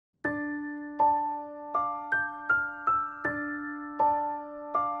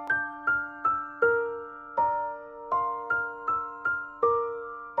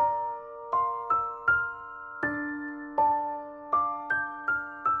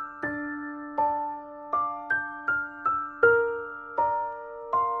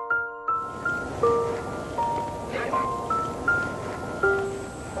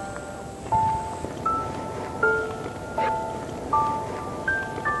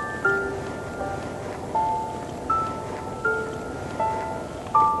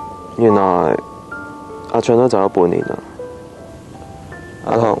原來阿俊都走咗半年啦。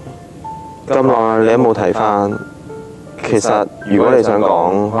阿彤，咁耐你都冇提翻，其實如果你想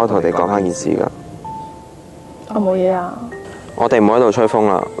講，可以同我哋講翻件事㗎。我冇嘢啊。我哋唔好喺度吹風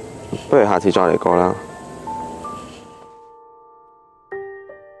啦，不如下次再嚟過啦。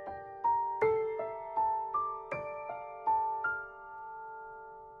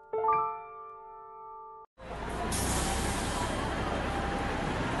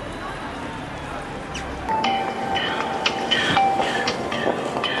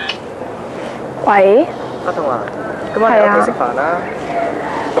喂，阿彤啊，今晚嚟屋企食飯啦。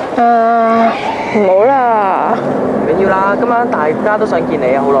唔好啦。唔緊要啦，今晚大家都想見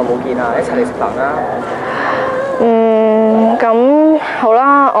你啊，好耐冇見啊，一齊嚟食飯啦。咁好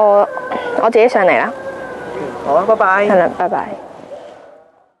啦，我自己上嚟啦。好啊，拜拜。係啦，拜拜。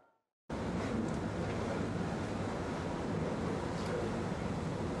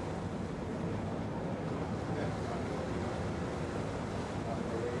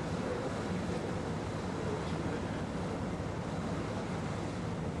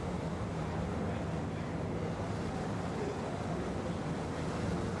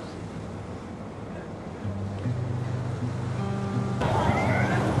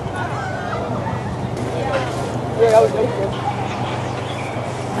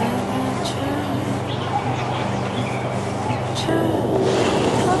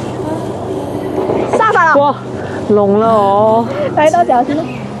沙發啦！哇，聾啦我！睇多謝我先啦。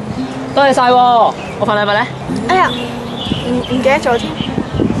多謝晒喎，我份禮物咧？哎呀，唔記得咗添。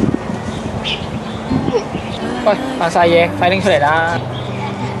喂，扮晒嘢，快拎出嚟啦！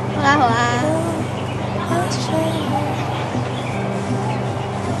好啦好啦。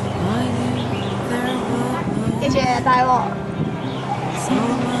記住帶喎。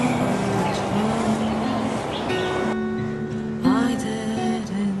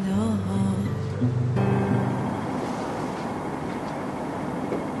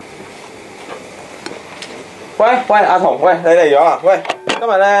喂，阿彤，喂，你嚟咗啊？喂，今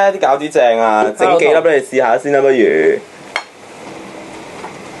日咧啲餃子正啊，整幾粒俾你試下先啦，不如？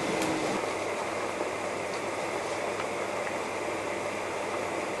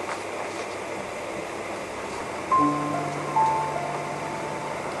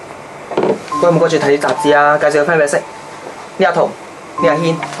喂，唔該住睇啲雜誌啊，介紹個 friend 俾你識。呢阿彤，呢阿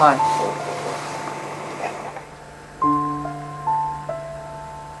軒，係。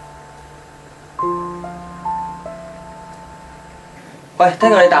喂，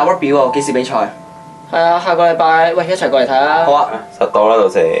聽講你打 work 表喎，幾時比賽？係啊，下個禮拜，喂，一齊過嚟睇啦。好啊，實到啦，到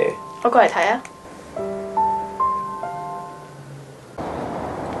時。我過嚟睇啊。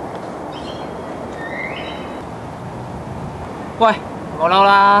喂，唔好嬲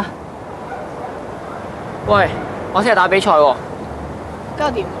啦。喂，我聽日打比賽喎。咁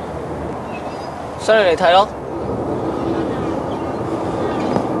又點？上嚟睇咯。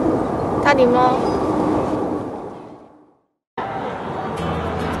睇下點咯。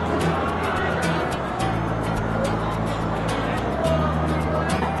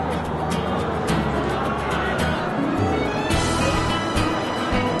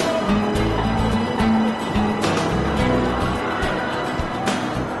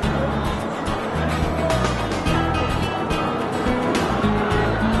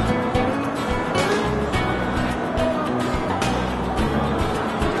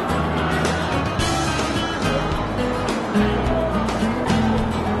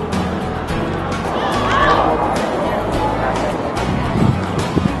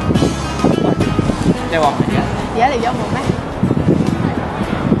你話而家嚟咗冇咩？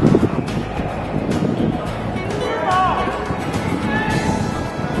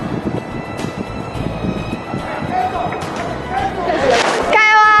加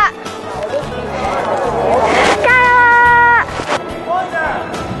油啊！加油啊！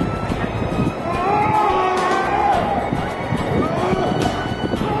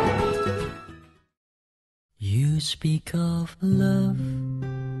 You speak of love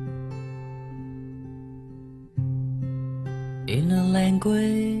in a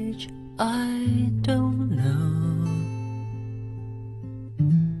language I don't know.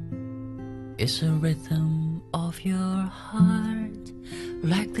 It's a rhythm of your heart,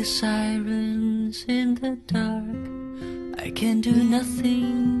 like the sirens in the dark. I can do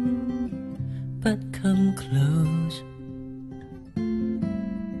nothing but come close.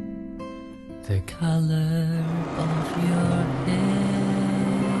 The color of your hair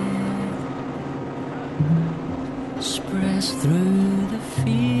spreads through the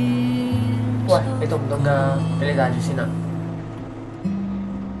fields. 喂，你凍唔凍㗎？俾你戴住先啊。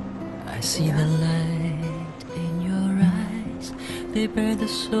I see the light in your eyes, they bear the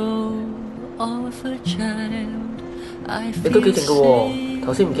soul of a child. I 你都幾 feel 靜嘅喎， safe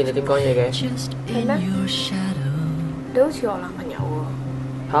頭先唔見你點講嘢嘅。 just 係 in 咩？ your shadow. 你好似我男朋友喎。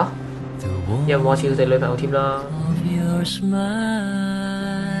吓？ The 有人 warmth 話似佢哋女朋友添啦。 of your smile,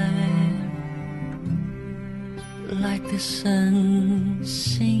 like the sun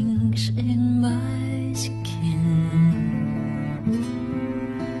sinks in my skin.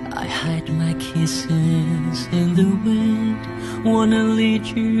 I hide my kisses in the wind, wanna lead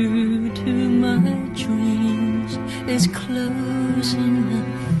you to my dreams. It's close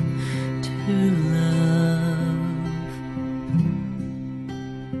enough to love.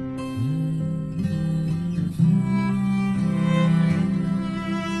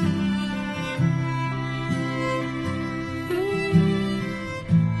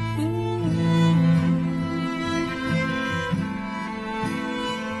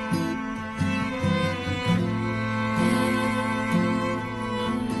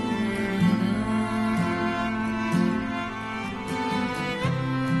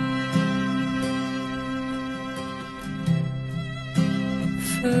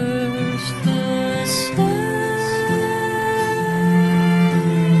 First the sun,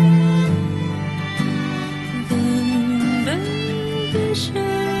 then the vision.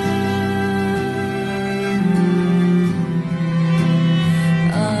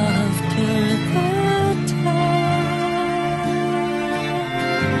 After the touch,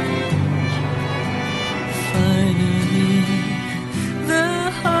 finally the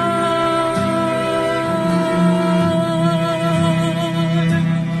heart.Let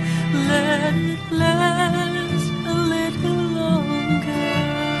it last a little longer.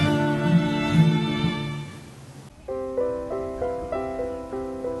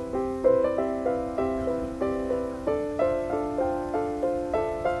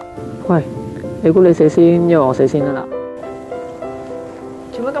 喂，你估你死先，因為我死先得啦？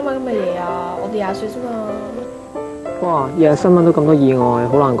做乜今晚咁嘅嘢啊？我哋20歲啫嘛。哇，日日新聞都咁多意外，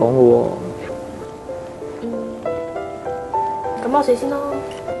好難講噶喎。咁我死先咯。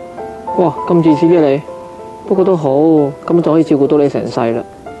哇，咁自私嘅你，不過都好，咁就可以照顧到你成世啦。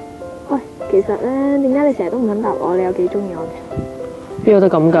喂，其實咧，點解你成日都唔肯答我？你有幾中意我啫？邊有得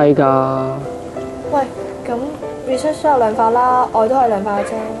咁計㗎？喂，咁 research 都有量化啦，愛都係量化嘅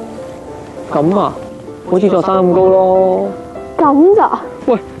啫。咁啊，好似座山咁高咯。咁咋？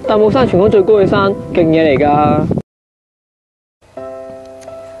喂，大帽山全港最高嘅山，勁嘢嚟㗎。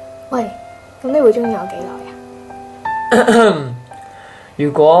喂，咁你會中意我幾耐啊？如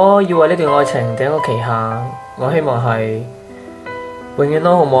果要為呢段愛情定一個期限，我希望係永遠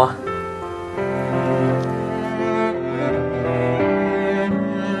咯，好唔好啊？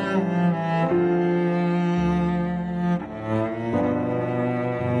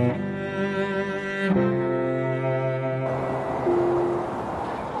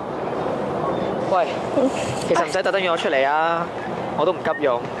喂，其實唔使特登約我出嚟啊，我都唔急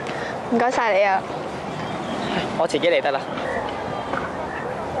用，唔該晒你啊！我自己嚟得啦。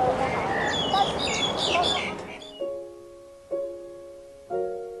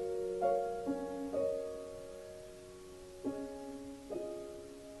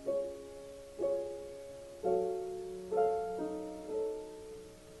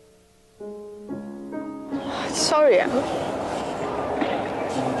Sorry 啊，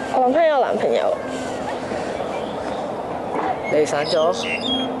我諗翻有男朋友，你哋散咗？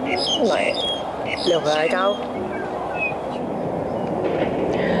唔係，你同佢嗌交？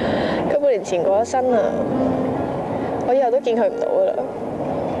佢半年前過咗身啊，我以後都見佢唔到噶啦。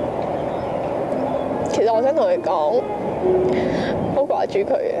其實我想同佢講，好掛住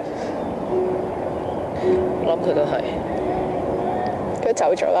佢嘅。我諗佢都係。佢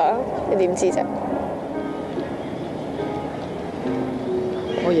走咗啦，你點知啫？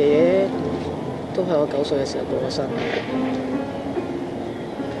我爺爺都係我9歲嘅時候過咗身。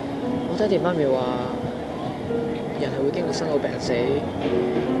我爹哋媽咪話，人係會經歷生老病死，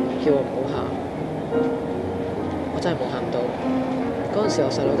叫我唔好喊。我真係冇喊到。嗰陣時我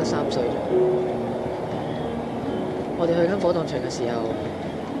細佬得3歲啫。我哋去緊火葬場嘅時候，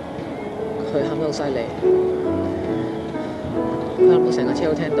佢喊得好犀利，佢喊到成個車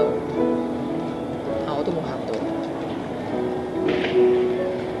都聽到，但我都冇喊到。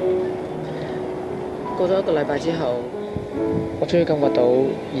過咗1個禮拜之後，我終於感覺到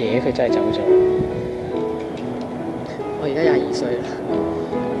爺爺佢真係走咗。我而家22歲啦，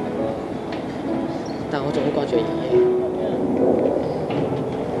但我仲好掛住爺爺。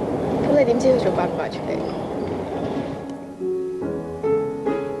咁你點知佢仲掛唔掛住你？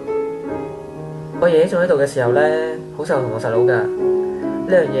我爺爺仲喺度嘅時候咧，好錫我同我細佬㗎。呢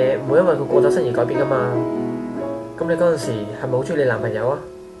樣嘢唔會因為佢過咗身而改變㗎嘛。咁你嗰陣時係咪好中意你男朋友啊？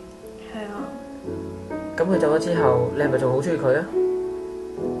係啊。咁佢走咗之後，你係咪仲好中意佢啊？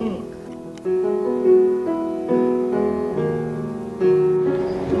嗯。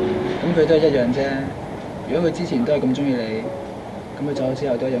咁佢都係一樣啫。如果佢之前都係咁中意你，咁佢走咗之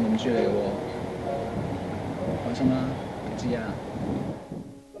後都一樣咁中意你嘅喎。放心啦，你知啊。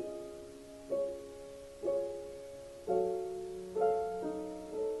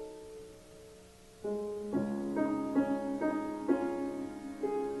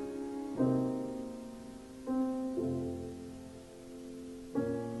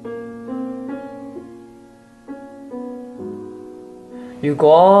如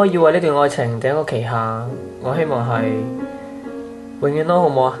果要為呢段愛情定一個期限，我希望係永遠咯，好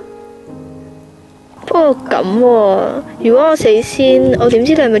唔好啊？不過咁喎，如果我死先，我點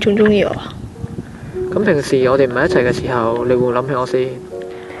知你係咪仲中意我啊？咁平時我哋唔喺一齊嘅時候，你會唔會諗起我先？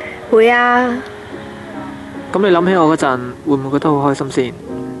會啊。咁你諗起我嗰陣，會唔會覺得好開心先？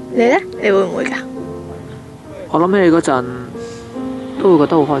你呢？你會唔會㗎？我諗起你嗰陣，都會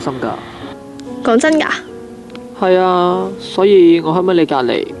覺得好開心㗎。講真㗎？係啊，所以我喺你隔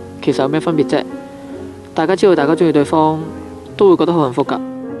離，其實有咩分別啫？大家知道大家中意對方，都會覺得好幸福㗎。